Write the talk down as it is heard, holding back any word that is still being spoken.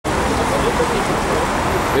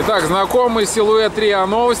Итак, знакомый силуэт РИА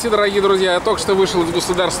Новости, дорогие друзья. Я только что вышел из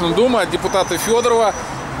Государственной Думы от депутата Федорова.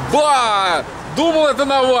 Ба! Думал, это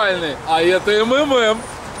Навальный, а это МММ.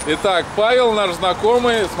 Итак, Павел, наш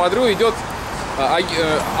знакомый, смотрю, идет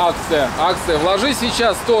акция. Вложи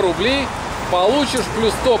сейчас 100 рублей, получишь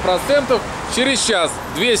плюс 100% через час,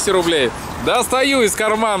 200 рублей. Достаю из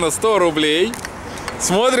кармана 100 рублей.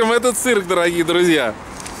 Смотрим этот цирк, дорогие друзья.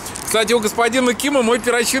 Кстати, у господина Кима мой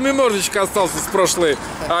перочинный ножичек остался с прошлой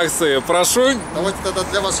акции. Прошу. Давайте тогда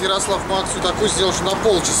для вас, Ярослав, мы акцию такую сделал, что на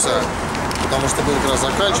полчаса. Потому что будем как раз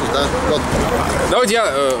заканчивать, да? Вот. Давайте я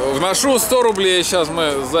вношу 100 рублей. Сейчас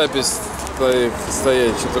мы запись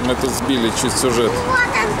стоять. Что-то мы тут сбили чуть сюжет.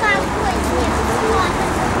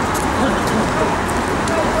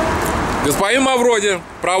 Господин Мавроди,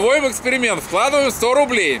 проводим эксперимент. Вкладываем 100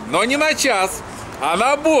 рублей. Но не на час, а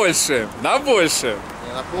на больше. На больше.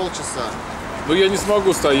 Не на полчаса. Ну я не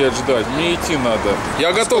смогу стоять ждать. Мне идти надо.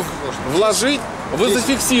 Я готов вложить. Вы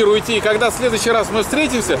зафиксируете, и когда в следующий раз мы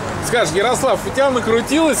встретимся, скажешь: Ярослав, у тебя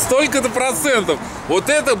накрутилось столько-то процентов. Вот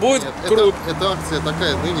это будет круто. Это акция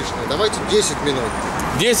такая нынешняя. Давайте 10 минут.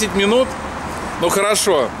 10 минут? Ну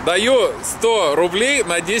хорошо. Даю 100 рублей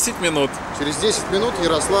на 10 минут. Через 10 минут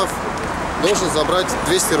Ярослав должен забрать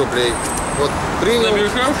 200 рублей. Вот, принял.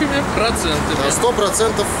 Набежавшими процентами.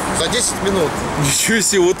 100% за 10 минут. Ничего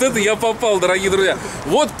себе, вот это я попал, дорогие друзья.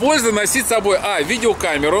 Вот польза носить с собой,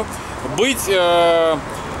 видеокамеру, быть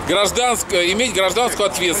иметь гражданскую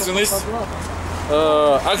ответственность,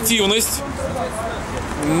 активность,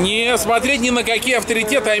 не смотреть ни на какие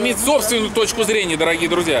авторитеты, а иметь собственную точку зрения, дорогие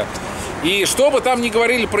друзья. И что бы там ни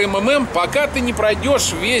говорили про МММ, пока ты не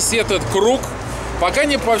пройдешь весь этот круг, пока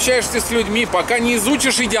не пообщаешься с людьми, пока не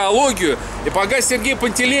изучишь идеологию, и пока Сергея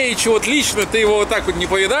Пантелеича вот лично ты его вот так вот не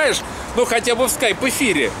повидаешь, ну хотя бы в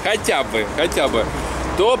скайп-эфире, хотя бы,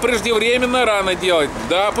 то преждевременно рано делать.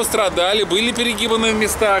 Да, пострадали, были перегибы на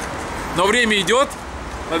местах, но время идет.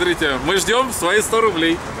 Смотрите, мы ждем свои 100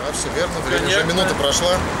 рублей. Да, все верно, время уже минута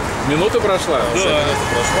прошла. Минута прошла? Да, уже минута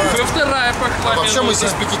прошла. Уже вторая пошла. А вообще мы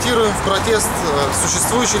здесь пикетируем в протест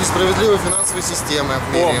существующей несправедливой финансовой системы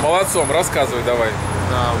в мире. О, молодцом, рассказывай давай.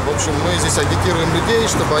 Да, в общем, мы здесь агитируем людей,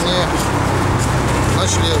 чтобы они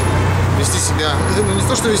начали вести себя, ну не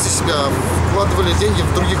то, что вести себя, а вкладывали деньги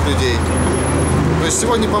в других людей. То есть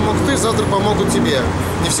сегодня помог ты, завтра помогут тебе.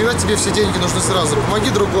 Не всегда тебе все деньги нужны сразу.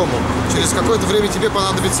 Помоги другому. Через какое-то время тебе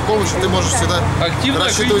понадобится помощь, и ты можешь всегда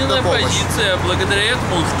рассчитывать на помощь. Позиция благодаря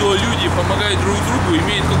этому, что люди помогают друг другу,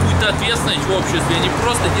 имеют какую-то ответственность в обществе, а не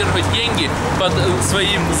просто держать деньги под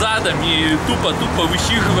своим задом и тупо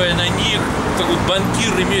высчитывая на них, как вот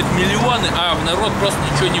банкир имеет миллионы, а в народ просто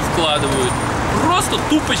ничего не вкладывают. Просто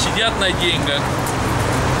тупо сидят на деньгах.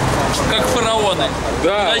 Как фараоны.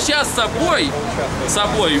 Да. А сейчас с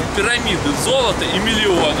собой пирамиды золота и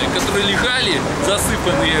миллионы, которые лежали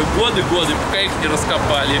засыпанные годы, пока их не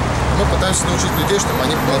раскопали. Мы пытаемся научить людей, чтобы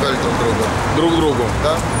они помогали друг другу.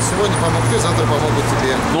 Да. Сегодня помог ты, завтра помогут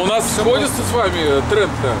тебе. Но у нас сходится с вами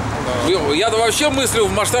тренд-то. Да. Я вообще мыслю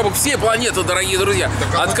в масштабах всей планеты, дорогие друзья.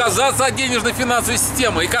 Отказаться от денежно-финансовой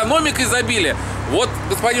системы, экономика изобилия. Вот,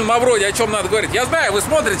 господин Мавроди, о чем надо говорить. Я знаю, вы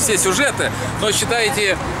смотрите все сюжеты, но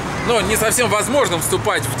считаете, не совсем возможным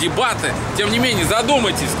вступать в дебаты. Тем не менее,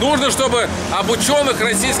 задумайтесь. Нужно, чтобы об ученых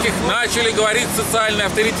российских начали говорить социальные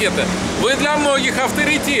авторитеты. Вы для многих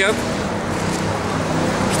авторитет.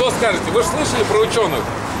 Что скажете? Вы же слышали про ученых?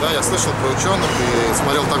 Да, я слышал про ученых и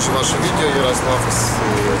смотрел также ваши видео, Ярослав, и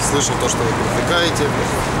слышал то, что вы продвигаете.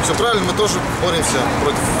 Все правильно, мы тоже боремся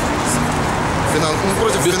против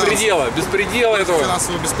беспредела этого.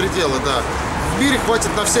 Финансового беспредела, да. В мире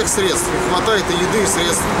хватит на всех средств. Хватает и еды, и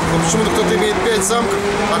средств. Но почему-то кто-то имеет 5 замков,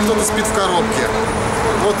 а кто-то спит в коробке.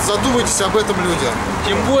 Вот задумайтесь об этом, люди.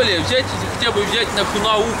 Тем более, хотя бы взять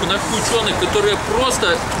науку, ученых, которые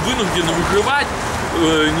просто вынуждены выживать,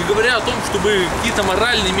 не говоря о том, чтобы какие-то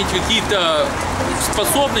морально иметь какие-то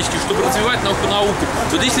способности, чтобы развивать науку.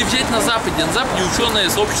 Вот если взять на Западе ученое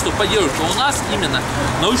сообщество поддерживает, то у нас именно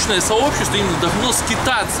научное сообщество именно должно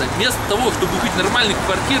скитаться. Вместо того, чтобы жить в нормальных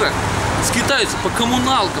квартирах, скитаются по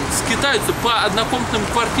коммуналкам, скитаются по однокомнатным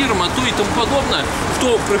квартирам, а то и тому подобное,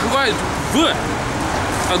 что проживают в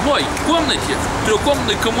одной комнате,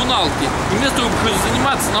 трехкомнатной коммуналке. И вместо того, чтобы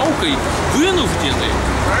заниматься наукой, вынуждены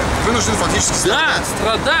фактически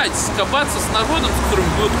страдать, скобаться с народом, с которым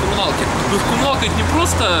живут коммуналки. Потому что коммуналка это не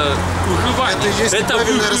просто выживание, это есть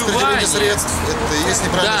неправильное распределение средств. Это есть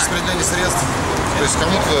неправильное распределение средств. То есть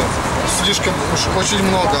кому-то слишком очень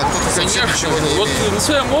много, а кто-то совсем ничего не имеет. Вот на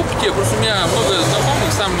своем опыте, просто у меня много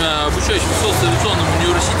знакомых, сам обучаюсь в социализационном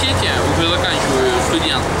университете, уже заканчиваю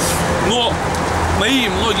студент. Но мои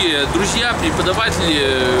многие друзья,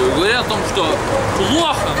 преподаватели говорят о том, что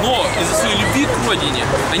плохо, но из-за своей любви к родине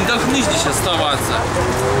они должны здесь оставаться.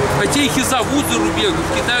 Хотя их и зовут за рубеж,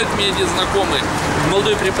 в Китае у меня один знакомый,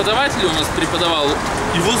 молодой преподаватель у нас преподавал,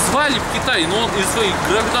 его звали в Китай, но он из своей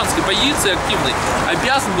гражданской позиции активной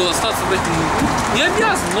обязан был остаться в России. Не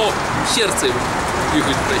обязан, но сердце его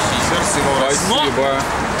ехать в Россию. Сердце его. Спасибо.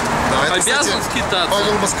 Да, Обязан кстати, скитаться.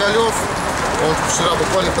 Павел Москалев, он вчера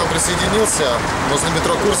буквально к нам присоединился. Возле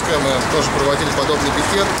метро Курская мы тоже проводили подобный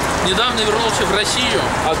пикет. Недавно вернулся в Россию.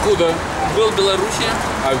 Откуда? Был в Беларуси.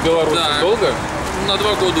 А в Беларуси Да. долго? На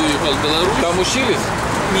 2 года уехал в Беларусь. Там учились?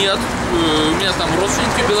 Нет. У меня там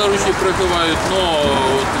родственники в Беларуси проживают, но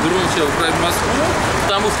вот вернулся в Москву,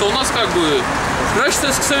 потому что у нас как бы раньше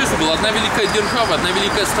Советский Союз был одна великая держава, одна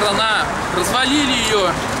великая страна. Развалили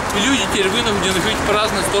ее, и люди теперь вынуждены жить по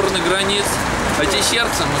разные стороны границ. Хотя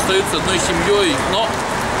сердцем остаются одной семьей, но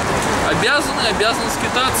обязаны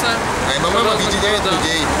скитаться. А МММ объединяет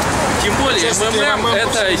людей. Тем более Участники МММ МММ это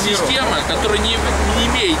по всему миру. система, которая не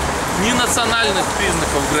имеет ни национальных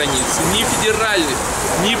признаков границ, ни федеральных,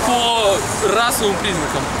 ни по расовым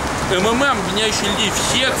признакам. МММ, объединяющий людей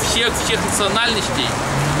всех национальностей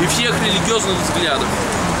и всех религиозных взглядов.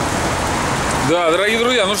 Да, дорогие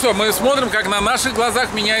друзья, ну что, мы смотрим, как на наших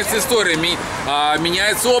глазах меняется история,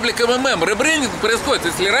 меняется облик МММ. Ребрендинг происходит.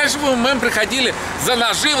 Если раньше в МММ приходили за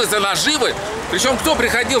наживы, причем кто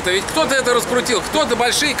приходил-то? Ведь кто-то это раскрутил, кто-то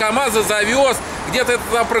большие КАМАЗы завез, где-то это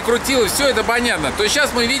там прокрутил, и все это понятно. То есть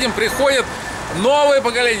сейчас мы видим, приходит новое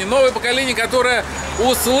поколение, которое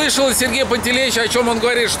услышало Сергея Пантелеича, о чем он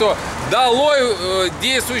говорит, что долой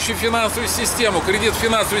действующую финансовую систему,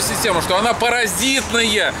 кредит-финансовую систему, что она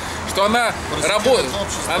паразитная, что она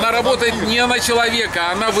работает не на человека,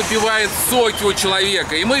 она выпивает соки у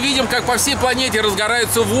человека. И мы видим, как по всей планете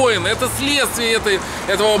разгораются войны. Это следствие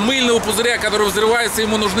этого мыльного пузыря, который взрывается,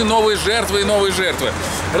 ему нужны новые жертвы и новые жертвы.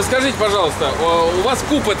 Расскажите, пожалуйста, у вас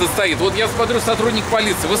куб это стоит. Вот я смотрю, сотрудник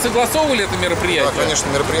полиции. Вы согласовывали это мероприятие? Да, конечно,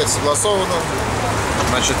 мероприятие согласовано.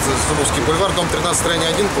 Значит, Сумовский бульвар, дом 13, строение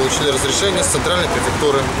 1, получили разрешение с центральной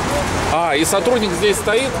префектуры. И сотрудник здесь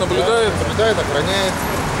стоит, наблюдает? Наблюдает, охраняет.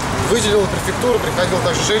 Выделила префектуру, приходила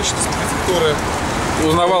также женщина с префектуры.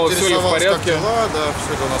 Узнавала, все ли в порядке? Дела, да,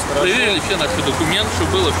 все это у нас хорошо. Проверили все наши документы,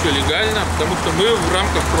 чтобы было все легально, потому что мы в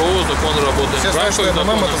рамках правового закона работаем. Все знают, что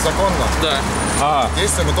МММ это законно. Да.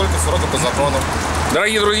 Действуем мы только строго по закону.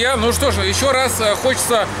 Дорогие друзья, ну что же, еще раз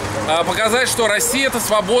хочется показать, что Россия это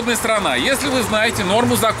свободная страна. Если вы знаете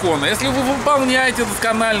норму закона, если вы выполняете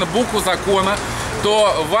досконально букву закона,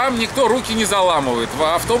 то вам никто руки не заламывает,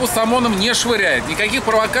 автобус с ОМОНом не швыряет, никаких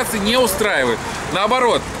провокаций не устраивает.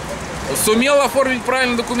 Наоборот, сумел оформить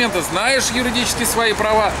правильные документы, знаешь юридически свои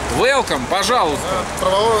права, welcome, пожалуйста.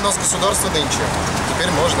 Правовое у нас государство нынче,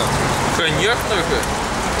 теперь можно. Конечно же.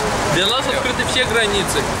 Для нас открыты все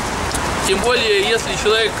границы. Тем более, если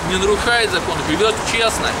человек не нарушает закон, живет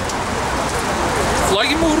честно.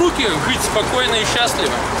 Флаги ему в руки, жить спокойно и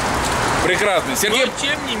счастливо. Прекрасно. Сергей... Но,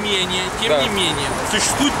 тем не менее,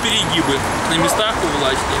 существуют перегибы на местах у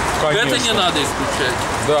власти. Конечно. Это не надо исключать.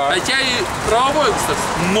 Да. Хотя и правовое государство.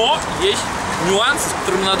 Но есть нюансы, с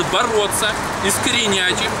которыми надо бороться,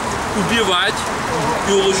 искоренять их, убивать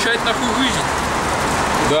и улучшать нашу жизнь.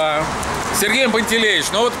 Да. Сергей Пантелеич,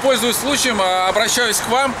 ну вот, пользуясь случаем, обращаюсь к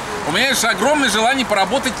вам. У меня есть огромное желание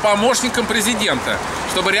поработать помощником президента,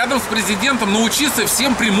 чтобы рядом с президентом научиться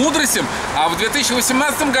всем премудростям, а в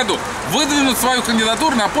 2018 году выдвинуть свою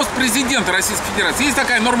кандидатуру на пост президента Российской Федерации. Есть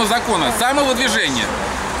такая норма закона, самовыдвижение.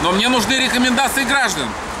 Но мне нужны рекомендации граждан.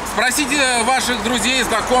 Спросите ваших друзей,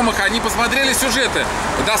 знакомых, они посмотрели сюжеты.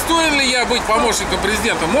 Достоин ли я быть помощником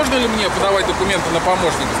президента? Можно ли мне подавать документы на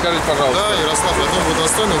помощника? Скажите, пожалуйста. Да, Ярослав, я думаю, вы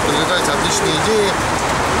достойны, вы предлагаете отличные идеи.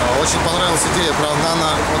 Очень понравилась идея про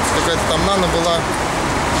нано. Вот какая-то там нано была,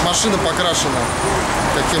 машина покрашена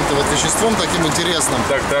каким-то вот веществом таким интересным.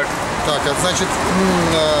 Так. Так, это значит,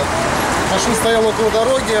 машина стояла около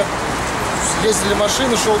дороги. Ездили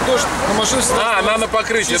машины, шел дождь, но машина всегда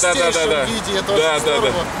нано-покрытие, да. виде, это очень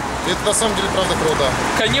здорово. И это на самом деле правда круто.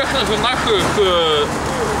 Конечно же,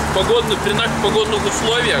 при наших погодных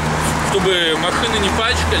условиях, чтобы машины не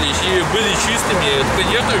пачкались и были чистыми, это,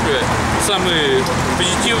 конечно же, самое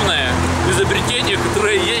позитивное изобретение,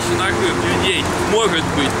 которое есть у наших людей, может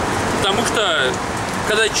быть. Потому что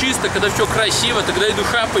когда чисто, когда все красиво, тогда и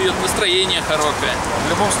душа поет, настроение хорошее. В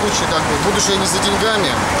любом случае, как бы, будущее не за деньгами,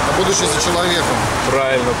 а будущее за человеком.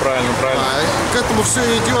 Правильно. К этому все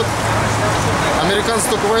идет. Американцы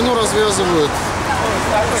только войну развязывают,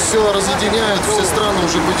 все разъединяют, все страны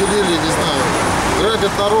уже поделили, не знаю,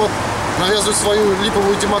 грабят народ, навязывают свою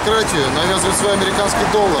липовую демократию, навязывают свой американский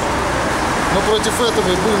доллар. но против этого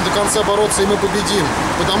и будем до конца бороться, и мы победим.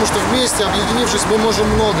 Потому что вместе, объединившись, мы можем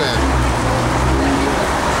многое.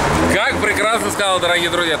 Как прекрасно сказал, дорогие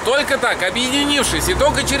друзья, только так, объединившись и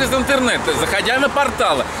только через интернет, заходя на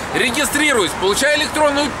порталы, регистрируясь, получая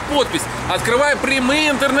электронную подпись, открывая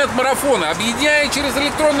прямые интернет-марафоны, объединяя через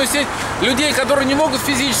электронную сеть людей, которые не могут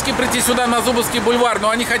физически прийти сюда на Зубовский бульвар, но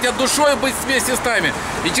они хотят душой быть вместе с нами.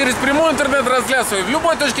 И через прямую интернет-трансляцию в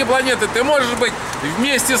любой точке планеты ты можешь быть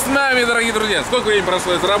вместе с нами, дорогие друзья. Сколько времени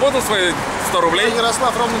прошло? Я заработал свои 100 рублей?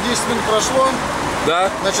 Ярослав, ровно 10 минут прошло. Да.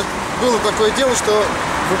 Значит, было такое дело, что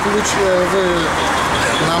вы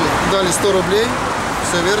нам дали 100 рублей,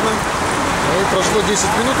 все верно. И прошло 10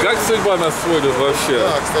 минут. Как судьба нас сводит вообще?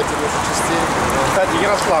 Да, кстати, больше частей. Кстати,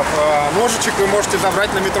 Ярослав, ножичек вы можете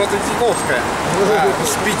забрать на метро Третьяковская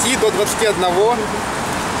с 5 до 21.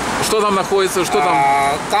 Что там находится? Что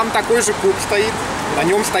там? Там такой же куб стоит, на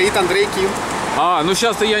нем стоит Андрей Ким. Ну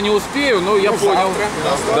сейчас-то я не успею, но я понял.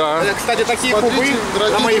 Да. Кстати, такие Смотрите, кубы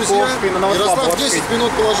на Маяковской, на Ярослав Новослободской. 10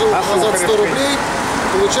 минут положил назад 100 рублей,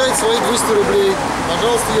 получает свои 200 рублей.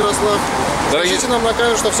 Пожалуйста, Ярослав, скажите нам на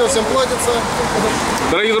камеру, что все всем платится.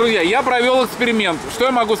 Дорогие друзья, я провел эксперимент. Что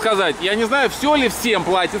я могу сказать? Я не знаю, все ли всем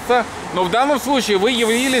платится, но в данном случае вы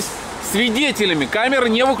явились свидетелями. Камера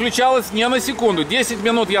не выключалась ни на секунду. 10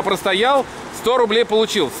 минут я простоял, 100 рублей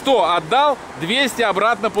получил. 100 отдал, 200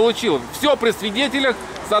 обратно получил. Все при свидетелях,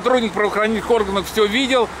 сотрудник правоохранительных органов все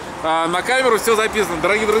видел, на камеру все записано.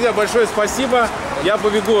 Дорогие друзья, большое спасибо. Я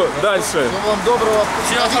побегу дальше. Всего вам доброго.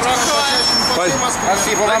 Всего хорошего.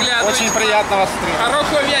 Спасибо вам, очень приятно вас встретить.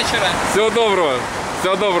 Хорошего вечера. Всего доброго.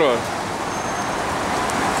 Всего доброго.